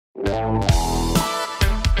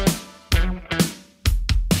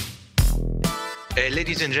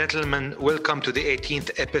Ladies and gentlemen, welcome to the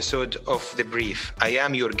 18th episode of The Brief. I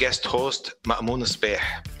am your guest host, Mamoon Sbeih,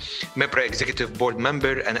 MEPRA Executive Board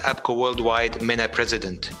Member and APCO Worldwide MENA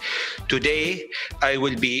President. Today, I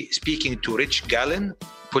will be speaking to Galen,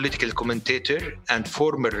 political commentator and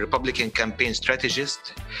former Republican campaign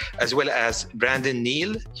strategist, as well as Brandon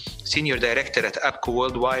Neal, Senior Director at APCO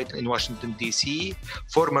Worldwide in Washington, D.C.,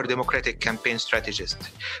 former Democratic Campaign Strategist.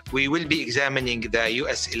 We will be examining the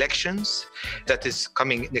U.S. elections that is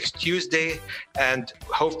coming next Tuesday, and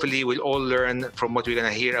hopefully we'll all learn from what we're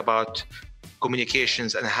going to hear about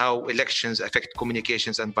communications and how elections affect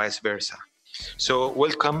communications and vice versa. So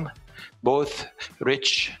welcome both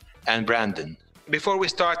Rich and Brandon. Before we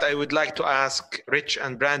start, I would like to ask Rich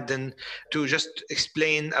and Brandon to just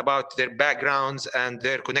explain about their backgrounds and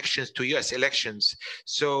their connections to U.S. elections.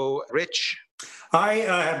 So, Rich? I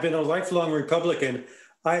have been a lifelong Republican.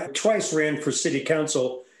 I twice ran for city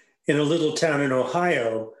council in a little town in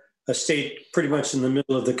Ohio, a state pretty much in the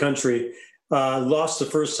middle of the country. Lost the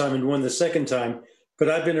first time and won the second time. But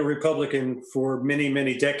I've been a Republican for many,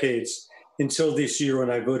 many decades until this year when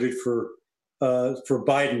I voted for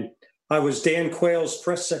Biden. I was Dan Quayle's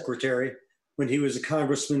press secretary when he was a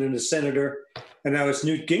congressman and a senator, and I was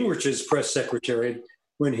Newt Gingrich's press secretary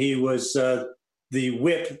when he was the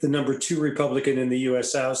whip, the number 2 Republican in the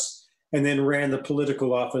U.S. House, and then ran the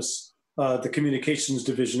political office, the communications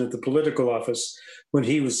division of the political office when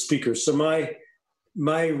he was speaker. So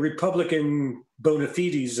my Republican bona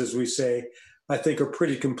fides, as we say, I think are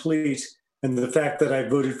pretty complete, and the fact that I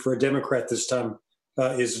voted for a Democrat this time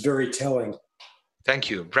is very telling.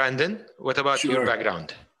 Thank you. Brandon, what about your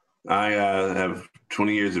background? I have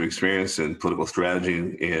 20 years of experience in political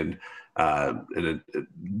strategy and a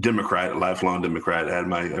Democrat, a lifelong Democrat. I had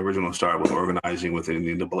my original start with organizing within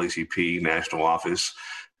the NAACP national office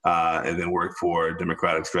and then worked for a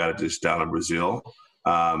Democratic strategist down in Brazil.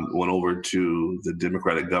 Went over to the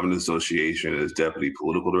Democratic Governance Association as deputy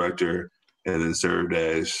political director, and then served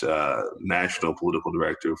as national political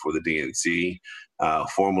director for the DNC.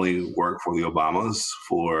 Formerly worked for the Obamas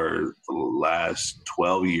for the last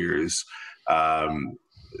 12 years,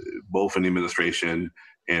 both in the administration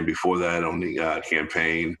and before that on the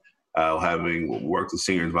campaign, having worked as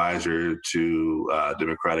senior advisor to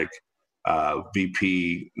Democratic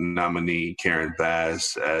VP nominee Karen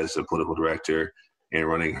Bass as a political director and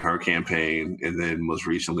running her campaign, and then most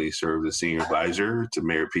recently served as senior advisor to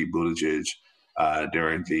Mayor Pete Buttigieg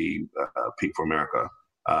during the Peak for America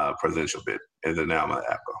presidential bid, and then now I'm at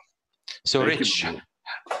APCO. So, Rich,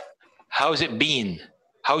 how's it been?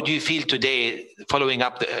 How do you feel today following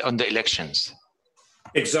up on the elections?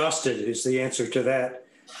 Exhausted is the answer to that.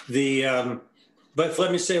 But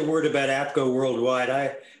let me say a word about APCO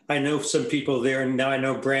Worldwide. I know some people there, and now I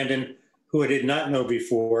know Brandon, who I did not know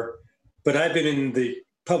before. But I've been in the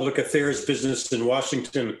public affairs business in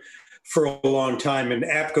Washington for a long time, and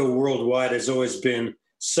APCO Worldwide has always been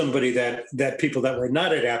somebody that people that were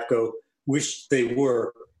not at APCO wished they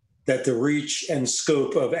were, that the reach and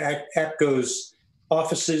scope of APCO's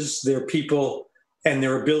offices, their people, and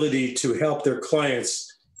their ability to help their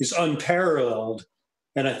clients is unparalleled.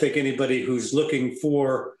 And I think anybody who's looking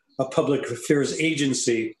for a public affairs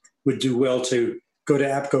agency would do well to go to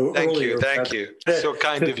APCO earlier. Thank you. So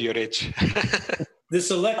kind of you, Rich.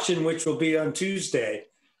 This election, which will be on Tuesday,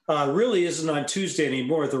 really isn't on Tuesday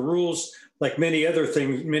anymore. The rules, like many other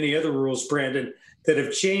rules, Brandon, that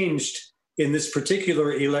have changed in this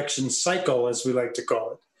particular election cycle, as we like to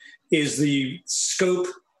call it, is the scope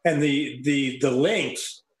and the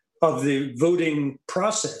length of the voting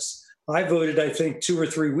process. I voted, I think, 2 or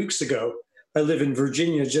 3 weeks ago. I live in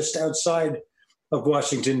Virginia, just outside of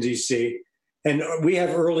Washington, D.C., and we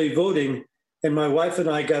have early voting, and my wife and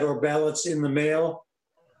I got our ballots in the mail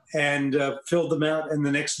and filled them out, and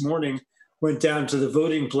the next morning went down to the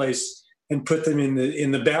voting place and put them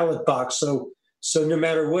in the ballot box. So no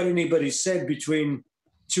matter what anybody said between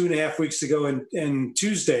 2.5 weeks ago and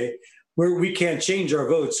Tuesday, we can't change our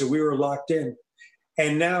vote, so we were locked in.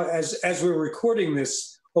 And now, as we're recording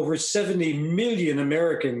this, over 70 million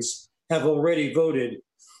Americans have already voted.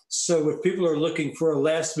 So if people are looking for a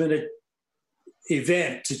last-minute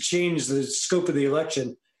event to change the scope of the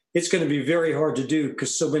election, it's going to be very hard to do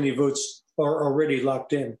because so many votes are already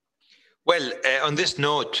locked in. Well, on this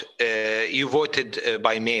note, you voted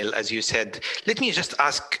by mail, as you said. Let me just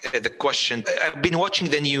ask the question. I've been watching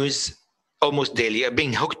the news almost daily. I'm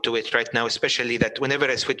being hooked to it right now, especially that whenever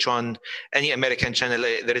I switch on any American channel,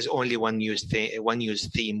 there is only one news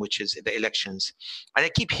theme, which is the elections. And I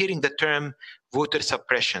keep hearing the term voter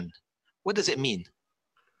suppression. What does it mean?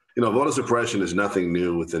 Voter suppression is nothing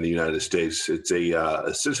new within the United States. It's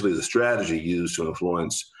essentially the strategy used to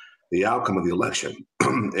influence the outcome of the election.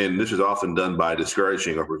 And this is often done by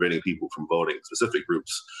discouraging or preventing people from voting, specific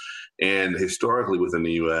groups. And historically within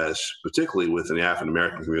the U.S., particularly within the African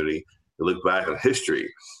American community, you look back on history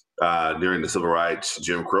during the Civil Rights,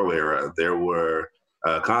 Jim Crow era, there were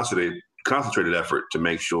concentrated effort to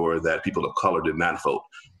make sure that people of color did not vote,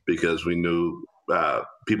 because we knew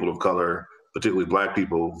people of color, particularly Black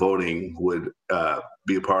people, voting would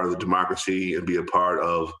be a part of the democracy and be a part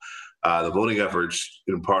of the voting efforts,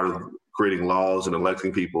 and part of creating laws and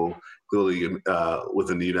electing people clearly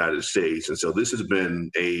within the United States. And so this has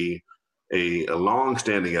been a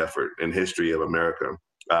long-standing effort in history of America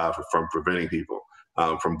from preventing people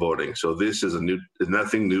from voting. So this is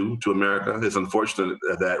nothing new to America. It's unfortunate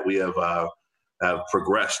that we have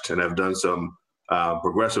progressed and have done some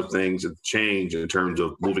progressive things and change in terms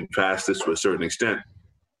of moving past this to a certain extent.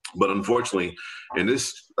 But unfortunately, in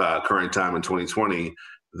this current time in 2020,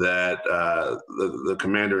 that the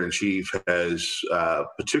commander-in-chief has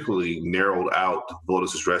particularly narrowed out voter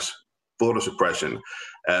suppression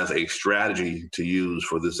as a strategy to use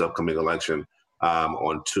for this upcoming election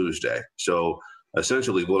on Tuesday. So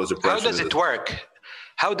essentially, voter suppression. How does it work?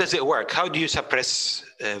 How does it work? How do you suppress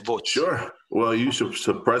votes? Sure. Well, you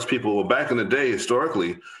suppress people. Well, back in the day,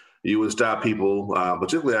 historically, you would stop people,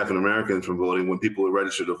 particularly African Americans, from voting. When people would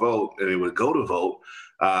register to vote and they would go to vote,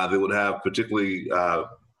 they would have particularly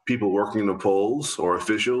people working the polls or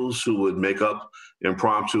officials who would make up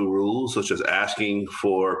impromptu rules, such as asking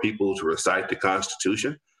for people to recite the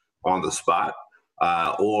Constitution on the spot,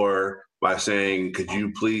 or by saying, could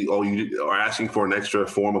you please, or asking for an extra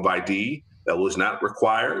form of ID that was not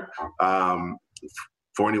required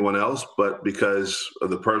for anyone else, but because of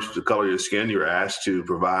the color of your skin, you're asked to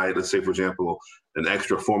provide, let's say, for example, an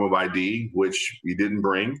extra form of ID, which you didn't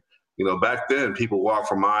bring. Back then, people walked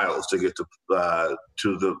for miles to get to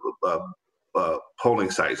the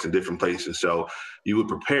polling sites in different places. So you would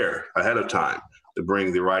prepare ahead of time to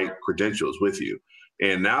bring the right credentials with you.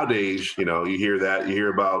 And nowadays, you hear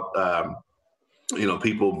about,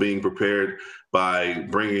 people being prepared by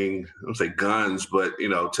bringing, I don't say guns, but,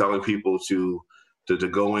 telling people to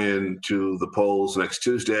go into the polls next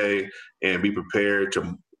Tuesday and be prepared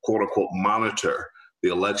to, quote unquote, monitor the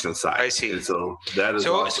election site. I see. And so that is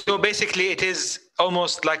so basically it is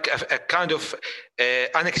almost like a kind of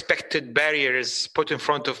unexpected barriers put in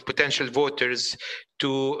front of potential voters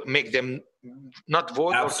to make them not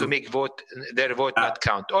vote. Absolutely. Or to make their vote not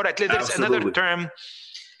count. All right, there's Absolutely. another term.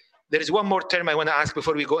 There is one more term I want to ask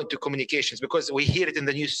before we go into communications, because we hear it in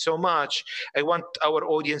the news so much. I want our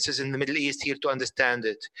audiences in the Middle East here to understand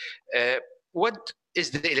it. What is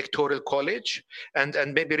the Electoral College? And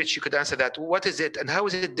maybe Rich, you could answer that. What is it, and how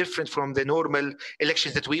is it different from the normal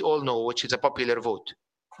elections that we all know, which is a popular vote?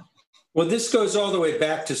 Well, this goes all the way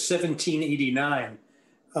back to 1789,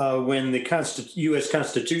 when the U.S.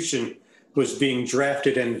 Constitution was being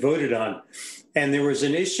drafted and voted on. And there was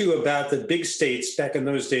an issue about the big states back in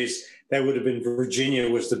those days. That would have been Virginia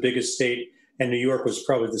was the biggest state, and New York was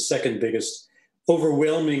probably the second biggest,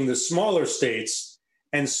 overwhelming the smaller states.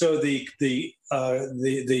 And so the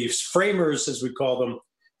framers, as we call them,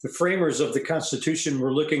 the framers of the Constitution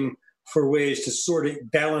were looking for ways to sort of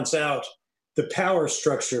balance out the power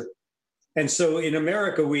structure. And so in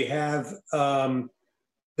America, we have the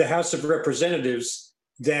House of Representatives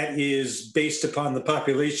that is based upon the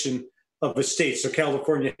population of a state. So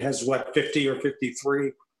California has 50 or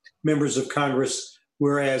 53 members of Congress,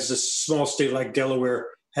 whereas a small state like Delaware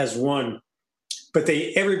has 1. But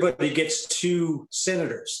everybody gets 2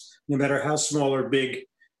 senators, no matter how small or big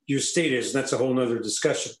your state is. And that's a whole nother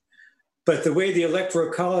discussion. But the way the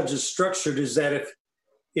Electoral College is structured is that if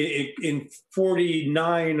in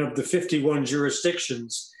 49 of the 51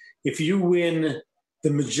 jurisdictions, if you win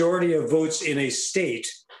the majority of votes in a state,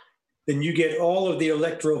 then you get all of the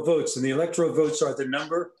electoral votes. And the electoral votes are the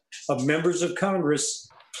number of members of Congress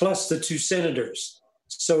plus the 2 senators.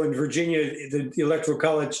 So in Virginia, the Electoral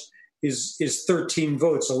College is 13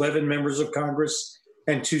 votes, 11 members of Congress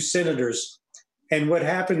and 2 senators. And what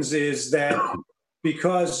happens is that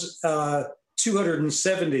because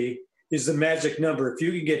 270 is the magic number, if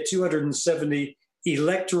you can get 270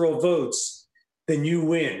 electoral votes, then you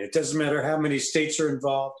win. It doesn't matter how many states are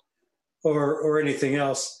involved or anything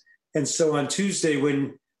else. And so on Tuesday,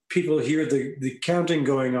 when people hear the counting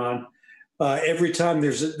going on, every time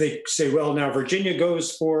they say, well, now Virginia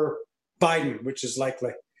goes for Biden, which is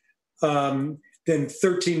likely. Then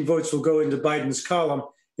 13 votes will go into Biden's column.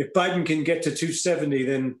 If Biden can get to 270,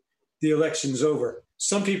 then the election's over.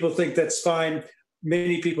 Some people think that's fine.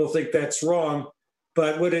 Many people think that's wrong.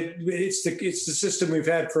 But it's the system we've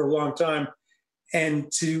had for a long time,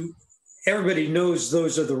 and everybody knows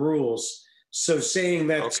those are the rules. So saying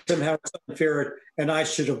that somehow it's unfair and I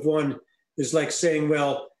should have won is like saying,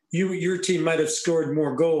 well, your team might have scored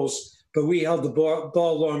more goals, but we held the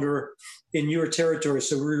ball longer in your territory,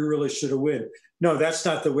 so we really should have won. No, that's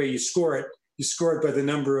not the way you score it. You score it by the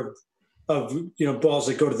number of balls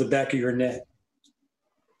that go to the back of your net.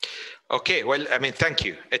 Okay, well, I mean, thank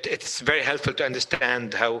you. It's very helpful to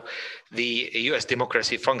understand how the U.S.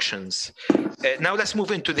 democracy functions. Now let's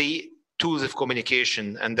move into the tools of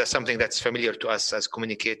communication, and that's something that's familiar to us as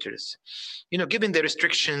communicators. Given the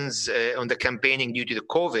restrictions on the campaigning due to the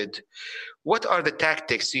COVID, what are the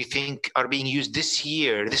tactics you think are being used this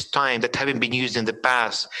year, this time, that haven't been used in the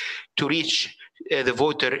past to reach the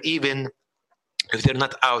voter, even if they're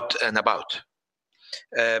not out and about?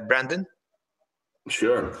 Brandon?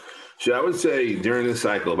 Sure. So I would say during this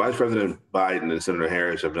cycle, Vice President Biden and Senator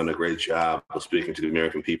Harris have done a great job of speaking to the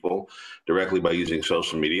American people directly by using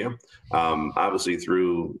social media. Obviously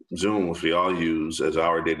through Zoom, which we all use as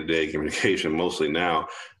our day-to-day communication mostly now.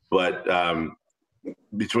 But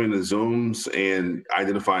between the Zooms and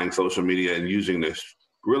identifying social media and using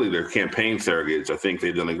their campaign surrogates, I think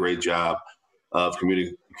they've done a great job of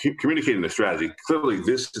communicating the strategy. Clearly,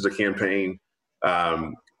 this is a campaign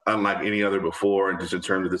unlike any other before, and just in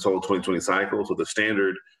terms of this whole 2020 cycle. So the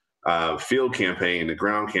standard field campaign, the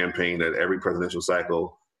ground campaign that every presidential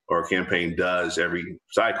cycle or campaign does every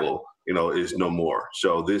cycle, is no more.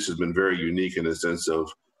 So this has been very unique in the sense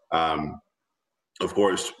of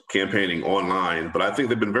course, campaigning online, but I think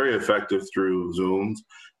they've been very effective through Zooms.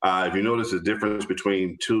 If you notice the difference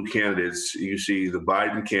between two candidates, you see the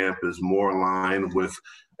Biden camp is more aligned with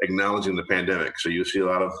acknowledging the pandemic. So you see a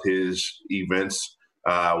lot of his events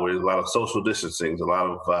with a lot of social distancing, a lot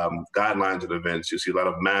of guidelines at events. You see a lot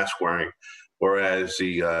of mask wearing, whereas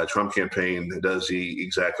the Trump campaign does the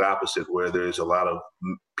exact opposite, where there's a lot of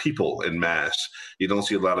people in masks. You don't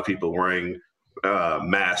see a lot of people wearing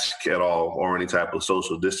mask at all or any type of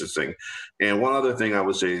social distancing. And one other thing I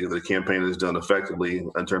would say the campaign has done effectively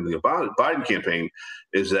in terms of the Biden campaign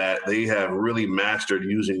is that they have really mastered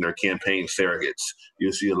using their campaign surrogates.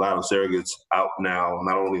 You see a lot of surrogates out now,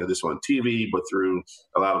 not only just on TV, but through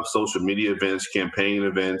a lot of social media events, campaign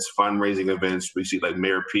events, fundraising events. We see like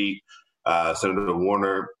Mayor Pete, Senator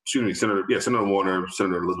Warner, Senator Warner,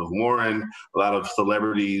 Senator Elizabeth Warren, a lot of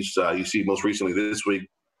celebrities. You see most recently this week,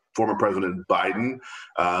 former President Biden,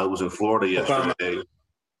 who was in Florida yesterday. Obama.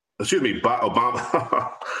 Excuse me,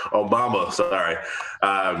 Obama. Obama, sorry.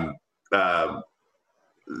 That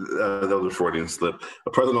was a Freudian slip.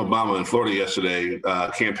 President Obama in Florida yesterday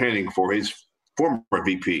campaigning for his former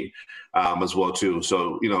VP as well, too.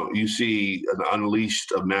 So, you see an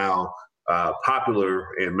unleashed of now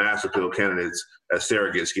popular and mass appeal candidates as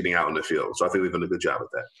surrogates getting out in the field. So I think they've done a good job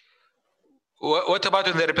with that. What about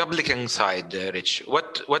on the Republican side, Rich?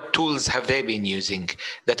 What tools have they been using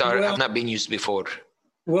that have not been used before?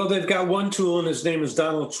 Well, they've got one tool, and his name is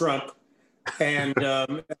Donald Trump. And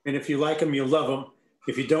and if you like him, you love him.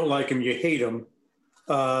 If you don't like him, you hate him.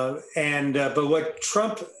 But what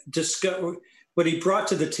Trump discovered, what he brought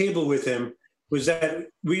to the table with him, was that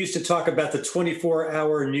we used to talk about the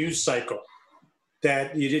 24-hour news cycle.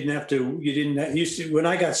 That when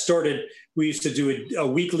I got started, we used to do a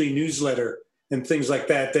weekly newsletter and things like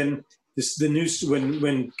that. Then the news,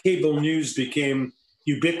 when cable news became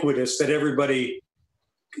ubiquitous, that everybody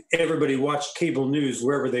watched cable news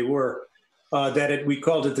wherever they were, we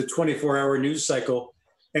called it the 24-hour news cycle.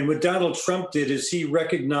 And what Donald Trump did is he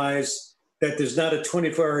recognized that there's not a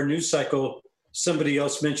 24-hour news cycle. Somebody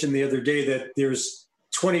else mentioned the other day that there's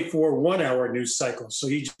 24 one-hour news cycles. So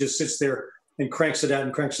he just sits there and cranks it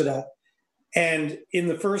out. And in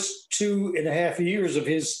the first 2.5 years of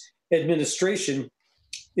his administration,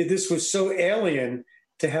 this was so alien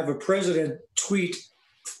to have a president tweet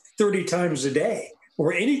 30 times a day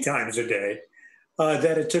or any times a day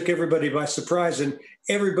that it took everybody by surprise. And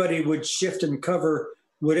everybody would shift and cover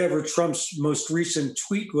whatever Trump's most recent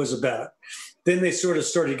tweet was about. Then they sort of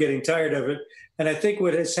started getting tired of it. And I think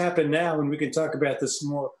what has happened now, and we can talk about this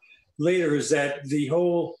more later, is that the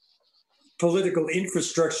whole political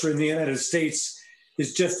infrastructure in the United States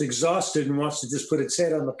is just exhausted and wants to just put its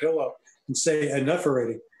head on the pillow and say enough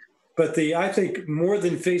already. But I think more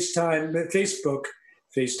than Facebook,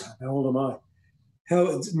 how old am I?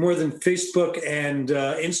 More than Facebook and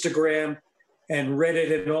Instagram and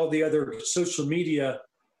Reddit and all the other social media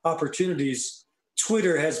opportunities,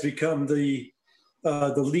 Twitter has become the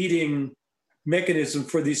leading mechanism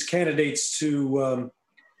for these candidates to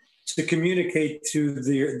communicate to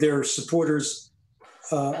their supporters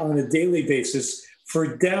on a daily basis for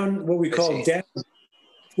what we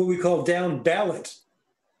call down ballot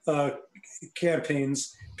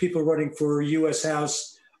campaigns, people running for U.S.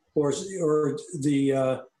 House or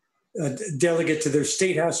the delegate to their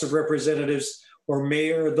state House of Representatives or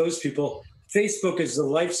mayor, those people. Facebook is the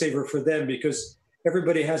lifesaver for them because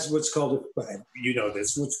everybody has what's called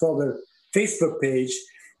what's called a Facebook page,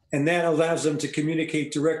 and that allows them to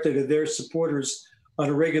communicate directly to their supporters on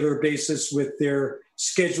a regular basis with their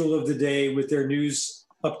schedule of the day, with their news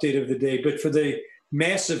update of the day. But for the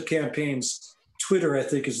massive campaigns, Twitter, I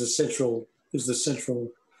think, is the central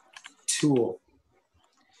tool.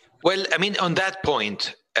 Well, I mean, on that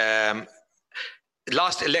point,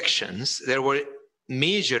 last elections, there were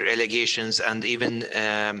major allegations, and even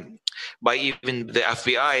by even the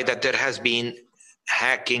FBI, that there has been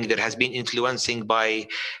hacking, there has been influencing by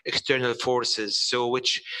external forces, so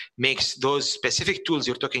which makes those specific tools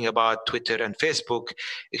you're talking about, Twitter and Facebook,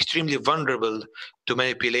 extremely vulnerable to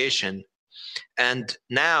manipulation. And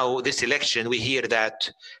now this election, we hear that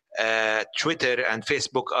Twitter and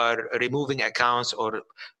Facebook are removing accounts or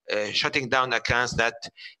shutting down accounts that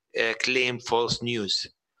claim false news.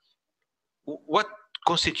 What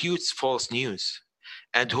constitutes false news?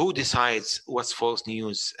 And who decides what's false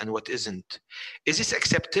news and what isn't? Is this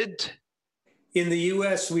accepted? In the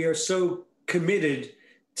US, we are so committed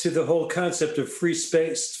to the whole concept of free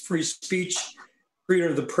speech, freedom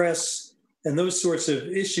of the press, and those sorts of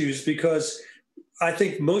issues, because I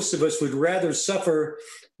think most of us would rather suffer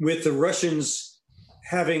with the Russians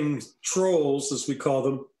having trolls, as we call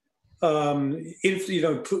them,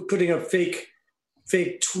 putting up fake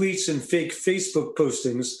tweets and fake Facebook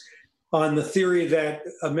postings on the theory that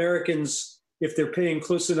Americans, if they're paying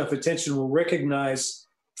close enough attention, will recognize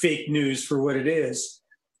fake news for what it is,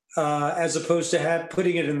 as opposed to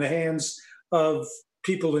putting it in the hands of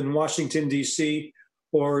people in Washington, D.C.,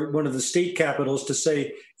 or one of the state capitals to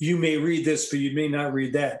say, you may read this, but you may not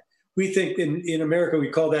read that. We think in America, we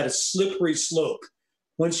call that a slippery slope.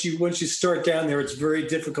 Once you start down there, it's very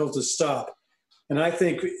difficult to stop. And I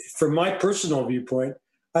think from my personal viewpoint,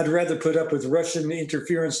 I'd rather put up with Russian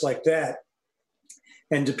interference like that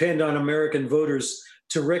and depend on American voters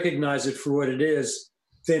to recognize it for what it is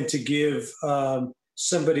than to give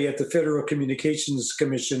somebody at the Federal Communications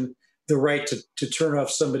Commission the right to turn off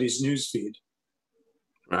somebody's newsfeed.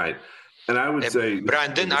 Right. And I would say,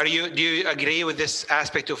 Brandon, do you agree with this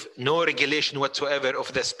aspect of no regulation whatsoever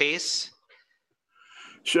of the space?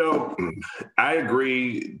 So I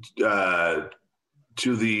agree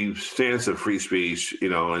to the stance of free speech,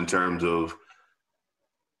 in terms of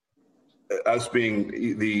us being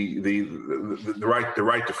the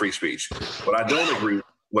right to free speech. What I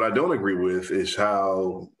don't agree with is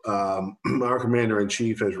how our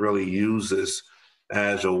commander-in-chief has really used this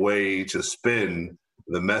as a way to spin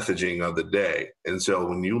the messaging of the day. And so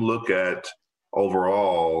when you look at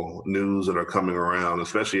overall news that are coming around,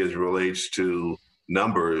 especially as it relates to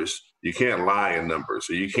numbers, you can't lie in numbers.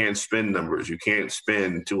 So you can't spin numbers. You can't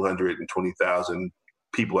spin 220,000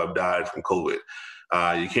 people have died from COVID.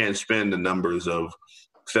 You can't spin the numbers of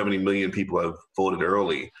 70 million people have voted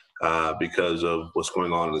early because of what's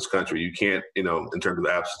going on in this country. You can't, in terms of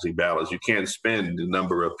absentee ballots, you can't spin the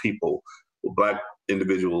number of people, Black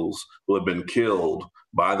individuals who have been killed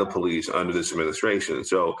by the police under this administration.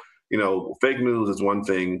 So, fake news is one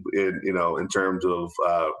thing in terms of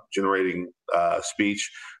generating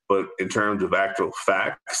speech, but in terms of actual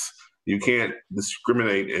facts, you can't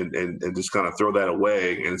discriminate and just kind of throw that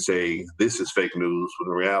away and say, this is fake news,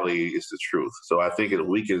 when in reality it's the truth. So I think it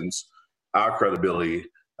weakens our credibility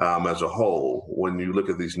as a whole when you look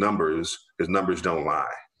at these numbers, because numbers don't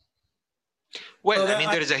lie. Well, I mean,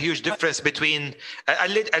 there is a huge difference between, I'll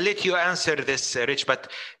let you answer this, Rich,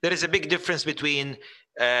 but there is a big difference between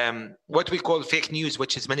what we call fake news,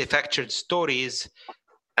 which is manufactured stories,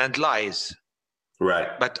 and lies. Right.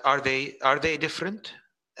 But are they different?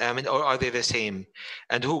 I mean, or are they the same?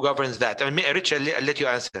 And who governs that? I mean, Rich, I'll let you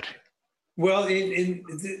answer. Well,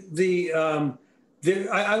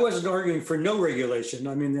 I wasn't arguing for no regulation.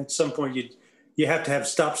 I mean, at some point you have to have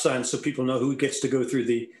stop signs so people know who gets to go through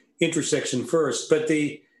the intersection first. But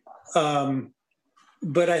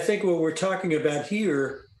but I think what we're talking about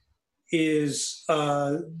here is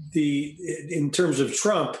in terms of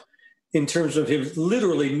Trump, in terms of him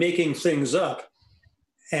literally making things up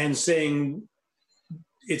and saying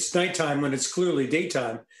it's nighttime when it's clearly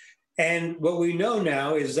daytime. And what we know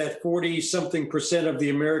now is that 40-something% of the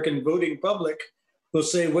American voting public will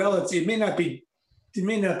say, well, it may not be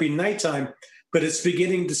nighttime, but it's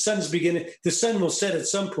beginning. The sun's beginning. The sun will set at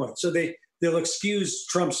some point. So they'll excuse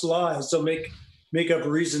Trump's lies. They'll make up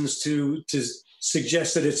reasons to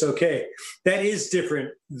suggest that it's okay. That is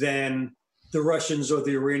different than the Russians or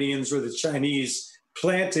the Iranians or the Chinese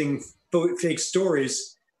planting fake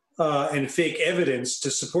stories and fake evidence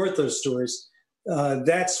to support those stories.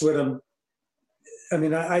 That's what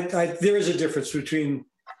there is a difference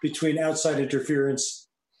between outside interference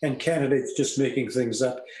and candidates just making things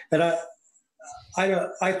up. And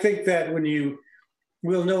I think that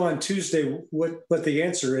we'll know on Tuesday what the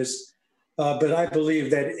answer is. But I believe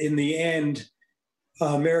that in the end,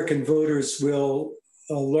 American voters will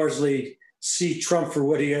largely see Trump for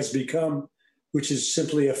what he has become, which is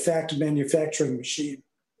simply a fact manufacturing machine.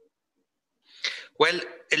 Well,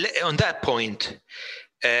 on that point,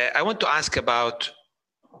 I want to ask about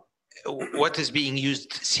what is being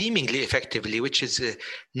used seemingly effectively, which is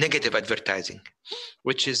negative advertising,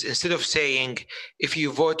 which is instead of saying, if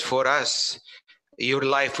you vote for us, your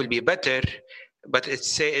life will be better, but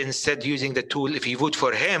it's instead using the tool, if you vote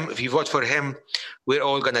for him, we're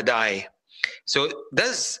all going to die. So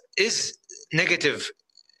is negative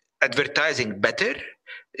advertising better?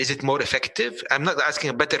 Is it more effective? I'm not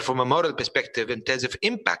asking better from a moral perspective in terms of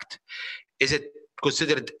impact. Is it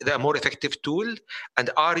considered a more effective tool? And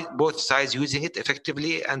are both sides using it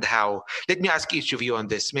effectively, and how? Let me ask each of you on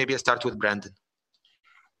this. Maybe I'll start with Brandon.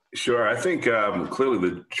 Sure. I think clearly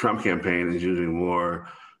the Trump campaign is using more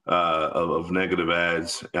of negative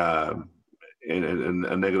ads and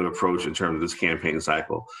a negative approach in terms of this campaign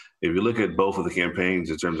cycle. If you look at both of the campaigns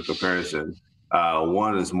in terms of comparison,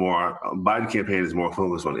 Biden campaign is more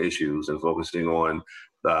focused on issues and focusing on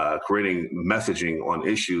creating messaging on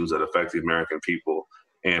issues that affect the American people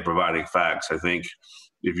and providing facts. I think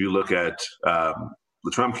if you look at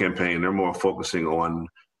the Trump campaign, they're more focusing on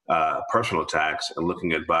personal attacks and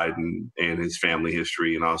looking at Biden and his family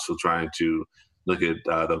history, and also trying to look at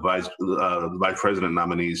the vice president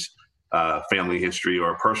nominee's family history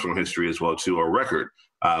or personal history as well too, or record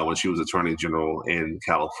when she was attorney general in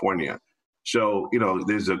California. So,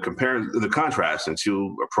 there's the contrast in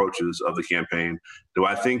two approaches of the campaign. Do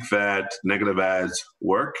I think that negative ads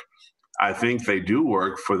work? I think they do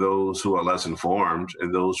work for those who are less informed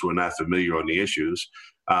and those who are not familiar on the issues.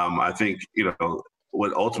 I think,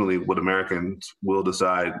 what Americans will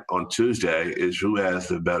decide on Tuesday is who has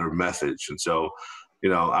the better message. And so,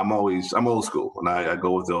 I'm old school, and I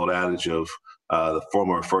go with the old adage of the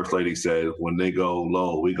former First Lady said, when they go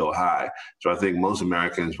low, we go high. So I think most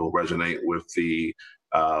Americans will resonate with the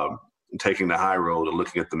taking the high road and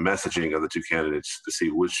looking at the messaging of the two candidates to see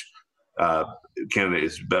which candidate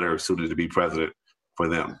is better suited to be president for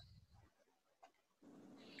them.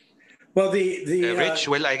 Well, Rich,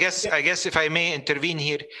 I guess if I may intervene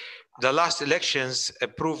here, the last elections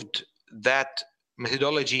proved that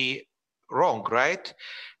methodology wrong, right?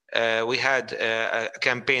 We had a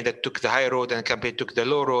campaign that took the high road and a campaign took the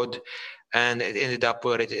low road, and it ended up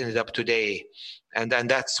where it ended up today. And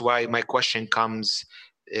that's why my question comes,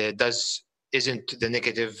 isn't the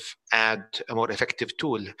negative ad a more effective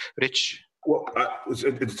tool? Rich? Well,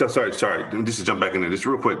 sorry, just to jump back in there, just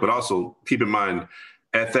real quick, but also keep in mind,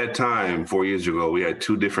 at that time, 4 years ago, we had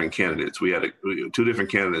two different candidates. We had two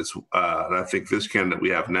different candidates, and I think this candidate we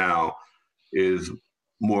have now is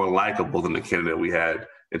more likable than the candidate we had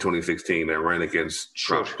in 2016 that ran against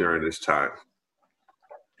Trump during this time.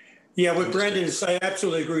 Yeah, I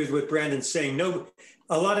absolutely agree with what Brandon's saying. No,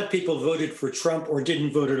 a lot of people voted for Trump or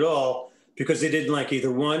didn't vote at all because they didn't like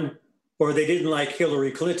either one, or they didn't like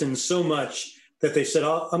Hillary Clinton so much that they said,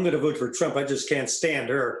 I'm going to vote for Trump. I just can't stand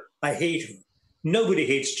her. I hate her. Nobody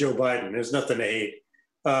hates Joe Biden. There's nothing to hate.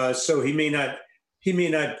 So he may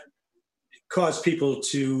not cause people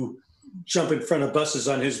to jump in front of buses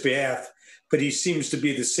on his behalf, but he seems to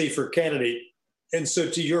be the safer candidate. And so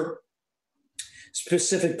to your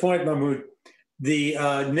specific point, Mahmoud, the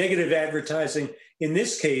negative advertising, in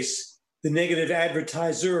this case, the negative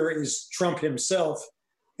advertiser is Trump himself.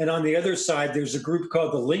 And on the other side, there's a group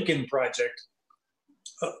called the Lincoln Project.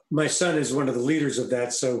 My son is one of the leaders of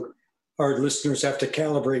that, so our listeners have to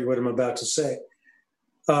calibrate what I'm about to say.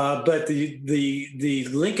 But the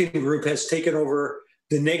Lincoln Group has taken over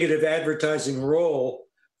the negative advertising role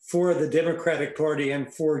for the Democratic Party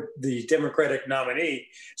and for the Democratic nominee.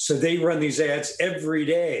 So they run these ads every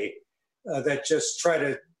day that just try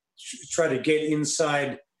to get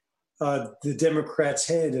inside the Democrats'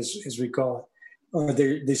 head, as we call it. Or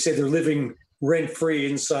they say they're living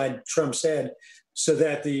rent-free inside Trump's head, so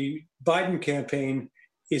that the Biden campaign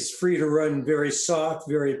is free to run very soft,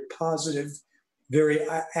 very positive, very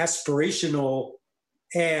aspirational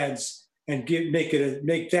ads, and make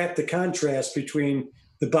that the contrast between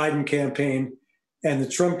the Biden campaign and the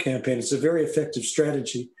Trump campaign. It's a very effective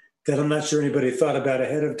strategy that I'm not sure anybody thought about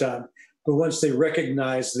ahead of time. But once they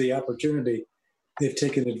recognize the opportunity, they've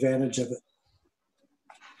taken advantage of it.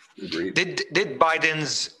 Agreed. Did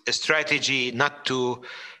Biden's strategy not to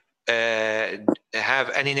have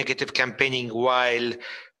any negative campaigning while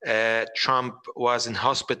Trump was in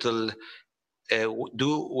hospital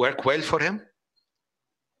do work well for him?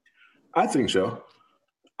 I think so.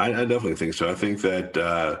 I definitely think so. I think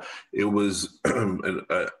that it was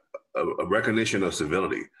a recognition of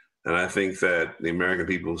civility. And I think that the American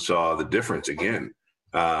people saw the difference again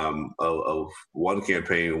of one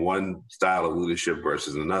campaign, one style of leadership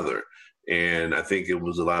versus another. And I think it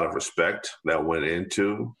was a lot of respect that went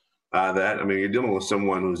into that. I mean, you're dealing with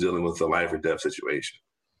someone who's dealing with a life or death situation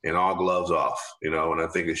and all gloves off, and I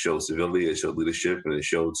think it showed civility, it showed leadership, and it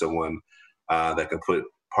showed someone that can put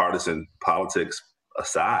partisan politics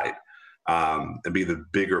aside and be the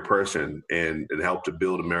bigger person and help to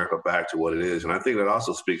build America back to what it is. And I think that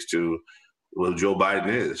also speaks to what Joe Biden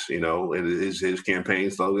is, and his campaign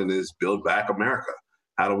slogan is "Build Back America."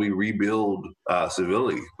 How do we rebuild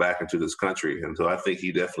civility back into this country? And so I think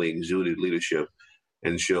he definitely exuded leadership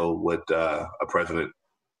and showed what a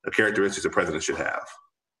characteristics a president should have.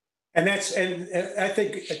 And I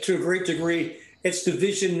think to a great degree, it's the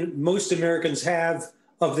vision most Americans have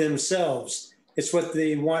of themselves. It's what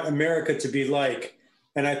they want America to be like.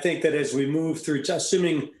 And I think that as we move through,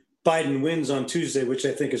 assuming Biden wins on Tuesday, which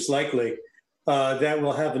I think is likely, that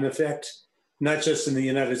will have an effect, not just in the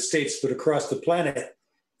United States, but across the planet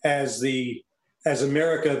as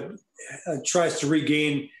America tries to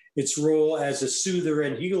regain its role as a soother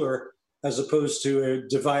and healer, as opposed to a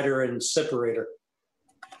divider and separator.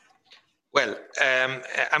 Well,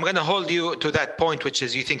 I'm going to hold you to that point, which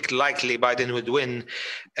is you think likely Biden would win,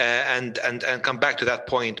 and come back to that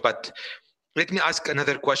point. But let me ask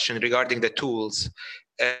another question regarding the tools.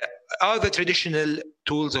 Are the traditional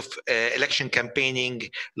tools of election campaigning,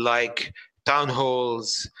 like town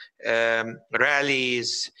halls,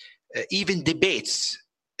 rallies, even debates,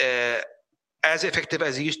 as effective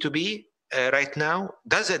as it used to be right now?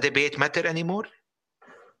 Does a debate matter anymore?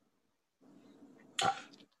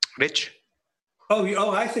 Rich?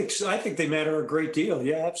 Oh, I think so. I think they matter a great deal.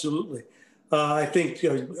 Yeah, absolutely. I think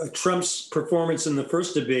Trump's performance in the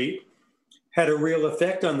first debate had a real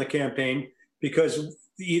effect on the campaign because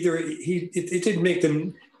it didn't make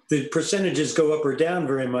the percentages go up or down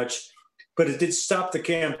very much, but it did stop the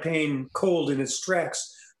campaign cold in its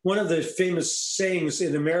tracks. One of the famous sayings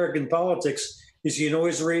in American politics is you can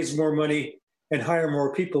always raise more money and hire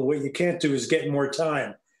more people. What you can't do is get more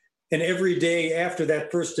time. And every day after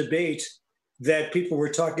that first debate that people were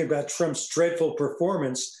talking about Trump's dreadful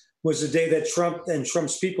performance was the day that Trump and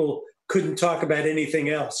Trump's people couldn't talk about anything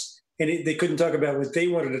else. And they couldn't talk about what they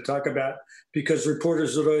wanted to talk about because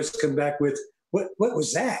reporters would always come back with, what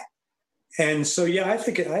was that? And so, yeah, I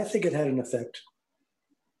think it had an effect.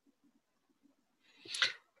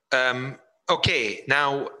 Okay,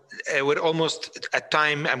 now we're almost at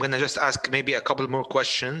time. I'm going to just ask maybe a couple more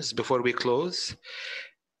questions before we close.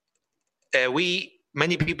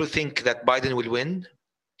 Many people think that Biden will win.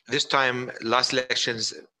 This time, last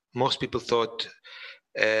elections, most people thought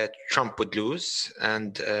Trump would lose.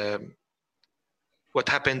 And what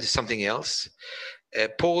happened is something else.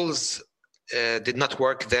 Polls did not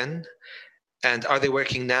work then. And are they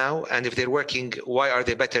working now? And if they're working, why are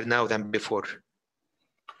they better now than before?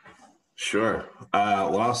 Sure.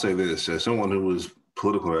 Well, I'll say this. As someone who was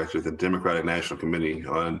political director at the Democratic National Committee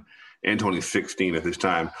in 2016 at this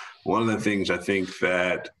time, one of the things I think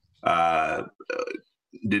that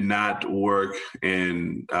did not work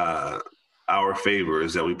in our favor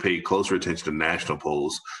is that we paid closer attention to national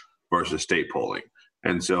polls versus state polling.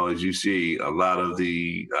 And so as you see, a lot of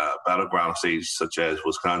the battleground states such as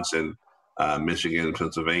Wisconsin, Michigan,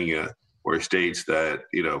 Pennsylvania were states that,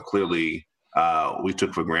 clearly we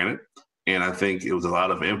took for granted. And I think it was a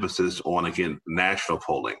lot of emphasis on, again, national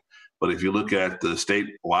polling. But if you look at the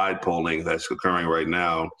statewide polling that's occurring right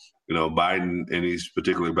now, Biden in these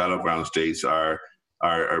particular battleground states are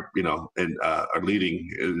leading.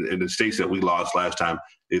 In the states that we lost last time,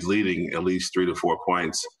 is leading at least 3 to 4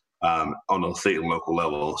 points on the state and local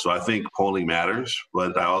level. So I think polling matters,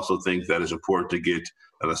 but I also think that it's important to get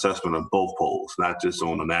an assessment of both polls, not just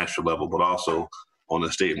on the national level, but also on the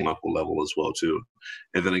state and local level as well too.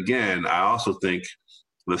 And then again, I also think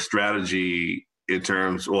the strategy in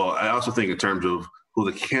terms of who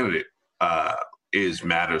the candidate is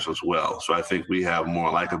matters as well. So I think we have more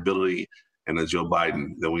likability in a Joe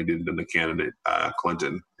Biden than we did in the candidate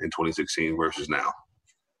Clinton in 2016 versus now.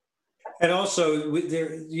 And also,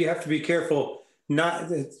 you have to be careful. Not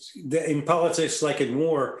in politics, like in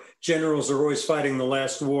war, generals are always fighting the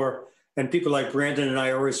last war. And people like Brandon and I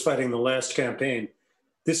are always fighting the last campaign.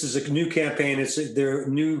 This is a new campaign. There are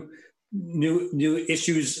new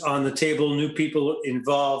issues on the table, new people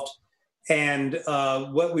involved. And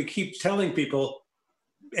what we keep telling people,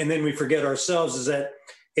 and then we forget ourselves, is that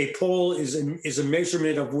a poll is a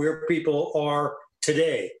measurement of where people are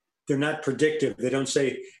today. They're not predictive. They don't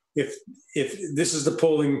say, if this is the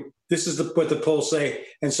polling, this is what the polls say,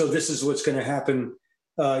 and so this is what's going to happen,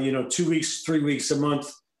 2 weeks, 3 weeks, a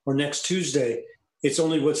month, or next Tuesday. It's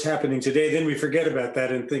only what's happening today. Then we forget about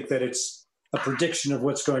that and think that it's a prediction of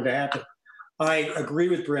what's going to happen. I agree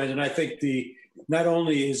with Brandon. I think not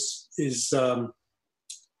only is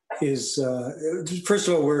first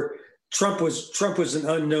of all, Trump was an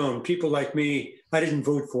unknown. People like me, I didn't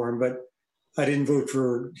vote for him, but I didn't vote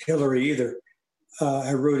for Hillary either.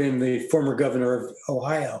 I wrote in the former governor of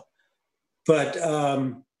Ohio, but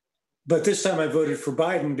this time I voted for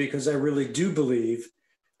Biden because I really do believe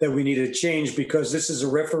that we need a change, because this is a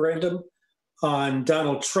referendum on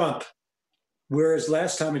Donald Trump, whereas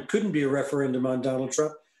last time it couldn't be a referendum on Donald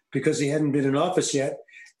Trump because he hadn't been in office yet.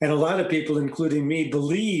 And a lot of people, including me,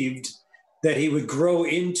 believed that he would grow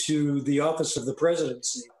into the office of the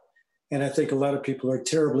presidency. And I think a lot of people are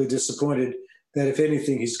terribly disappointed that, if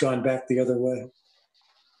anything, he's gone back the other way.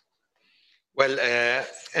 Well,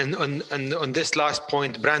 and on this last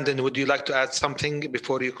point, Brandon, would you like to add something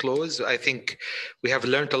before you close? I think we have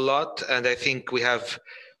learned a lot, and I think we have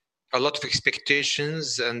a lot of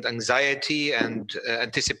expectations and anxiety and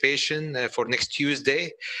anticipation for next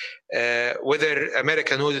Tuesday. Whether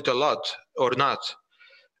America knows it a lot or not,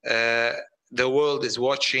 the world is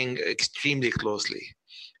watching extremely closely.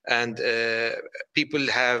 And people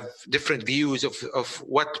have different views of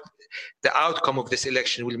what the outcome of this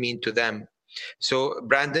election will mean to them. So,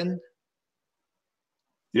 Brandon?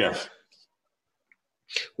 Yes.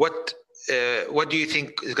 What do you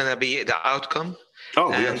think is going to be the outcome?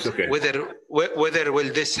 Oh, and yes, okay. Whether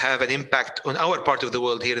will this have an impact on our part of the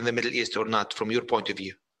world here in the Middle East or not, from your point of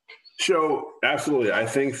view? So, absolutely. I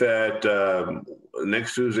think that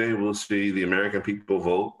next Tuesday we'll see the American people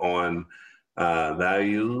vote on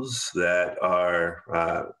values that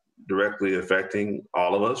are directly affecting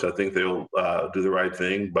all of us. I think they'll do the right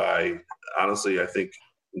thing by, honestly, I think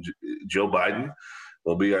Joe Biden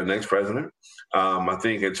will be our next president. I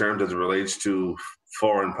think in terms as it relates to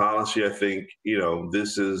foreign policy, I think,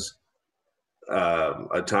 this is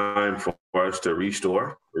a time for us to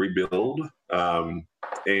restore, rebuild,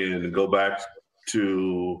 and go back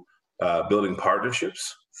to building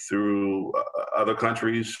partnerships through other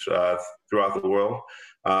countries throughout the world.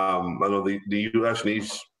 I know the U.S.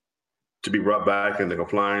 needs to be brought back into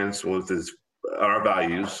compliance with our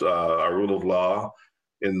values, our rule of law,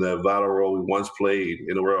 in the vital role we once played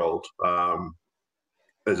in the world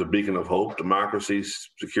as a beacon of hope, democracy,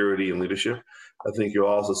 security, and leadership. I think you'll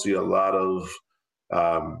also see a lot of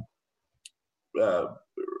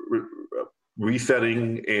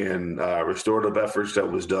resetting and restorative efforts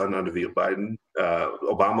that was done under the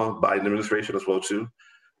Obama-Biden administration as well too.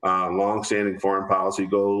 Long-standing foreign policy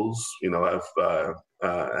goals,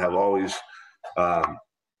 have always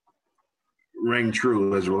rang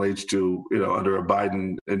true as it relates to, under a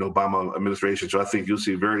Biden and Obama administration. So I think you'll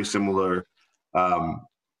see very similar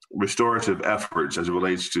restorative efforts as it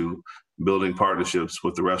relates to building partnerships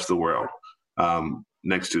with the rest of the world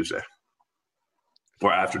next Tuesday.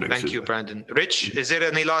 Or after next Tuesday. Thank you, Brandon. Rich, is there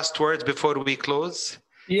any last words before we close?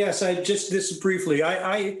 Yes, this briefly.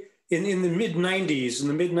 In the mid-90s, in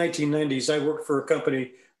the mid-1990s, I worked for a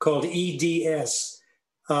company called EDS,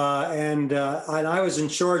 and I was in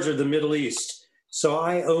charge of the Middle East. So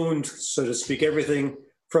I owned, so to speak, everything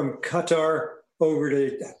from Qatar over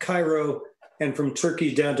to Cairo and from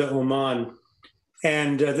Turkey down to Oman.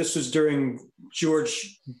 And this was during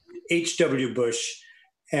George H.W. Bush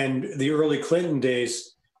and the early Clinton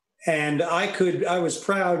days. And I was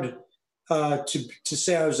proud to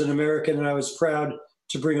say I was an American, and I was proud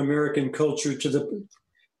to bring American culture to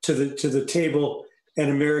the table, and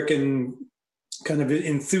American kind of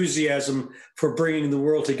enthusiasm for bringing the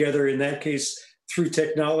world together, in that case, through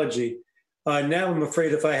technology. Now I'm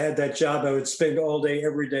afraid if I had that job, I would spend all day,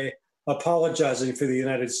 every day, apologizing for the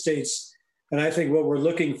United States. And I think what we're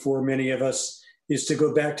looking for, many of us, is to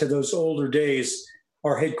go back to those older days.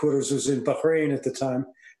 Our headquarters was in Bahrain at the time,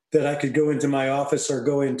 that I could go into my office or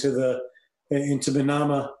go into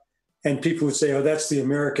Manama, and people would say, "Oh, that's the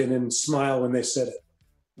American," and smile when they said it.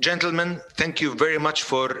 Gentlemen, thank you very much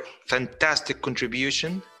for fantastic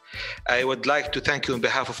contribution. I would like to thank you on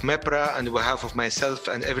behalf of MEPRA and on behalf of myself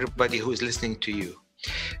and everybody who is listening to you.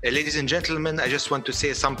 Ladies and gentlemen, I just want to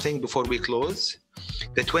say something before we close.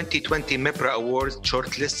 The 2020 MEPRA Awards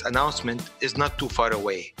shortlist announcement is not too far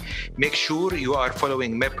away. Make sure you are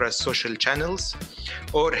following MEPRA's social channels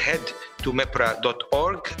or head to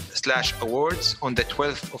mepra.org/awards on the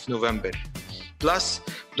 12th of November. Plus,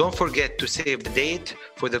 don't forget to save the date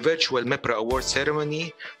for the virtual MEPRA Awards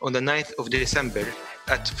ceremony on the 9th of December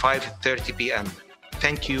at 5:30 p.m.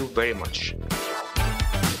 Thank you very much.